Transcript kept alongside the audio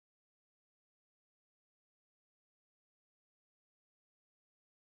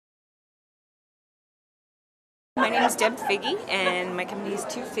My name is Deb Figgy, and my company is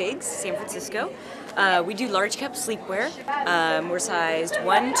Two Figs, San Francisco. We do large cup sleepwear. We're sized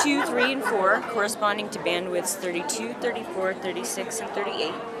 1, 2, 3, and 4, corresponding to bandwidths 32, 34, 36, and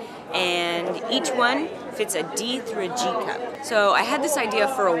 38. And each one fits a D through a G cup. So I had this idea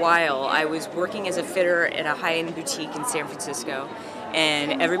for a while. I was working as a fitter at a high-end boutique in San Francisco,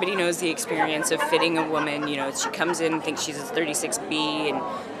 and everybody knows the experience of fitting a woman. You know, she comes in and thinks she's a 36B, and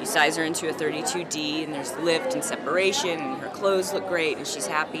you size her into a 32D, and there's lift and separation, and her clothes look great, and she's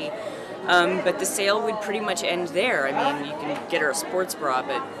happy. But the sale would pretty much end there. I mean, you can get her a sports bra,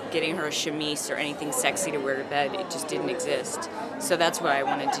 but getting her a chemise or anything sexy to wear to bed, it just didn't exist. So that's why I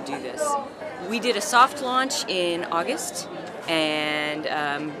wanted to do this. We did a soft launch in August, and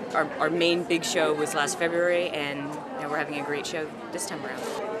our main big show was last February, and we're having a great show this time around.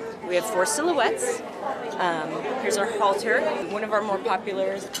 We have 4 silhouettes. Here's our halter. One of our more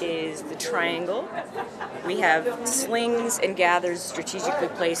popular is the triangle. We have slings and gathers strategically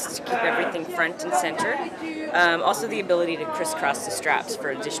placed to keep everything front and center. Also the ability to crisscross the straps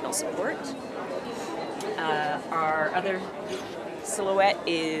for additional support. Our other silhouette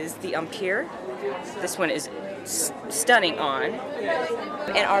is the Empire. This one is stunning on.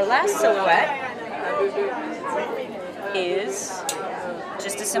 And our last silhouette is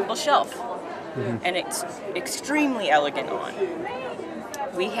just a simple shelf. And it's extremely elegant on.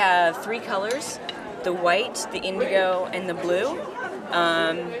 We have 3 colors, the white, the indigo, and the blue.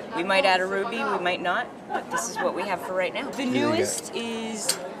 We might add a ruby, we might not, but this is what we have for right now. The newest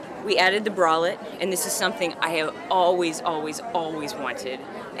is, we added the bralette, and this is something I have always wanted,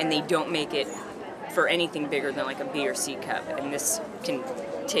 and they don't make it for anything bigger than like a B or C cup, and this can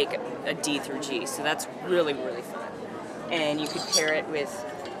take a D through G, so that's really, really fun. And you could pair it with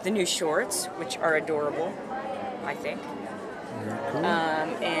the new shorts, which are adorable, I think. Cool.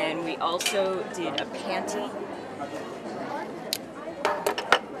 And we also did a panty,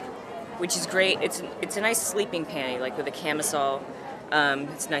 which is great. It's a nice sleeping panty, like with a camisole.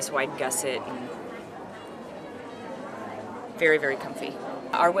 It's a nice wide gusset and very, very comfy.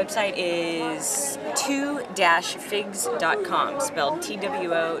 Our website is 2-figs.com, spelled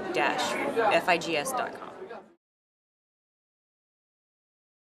TWO-FIGS.com.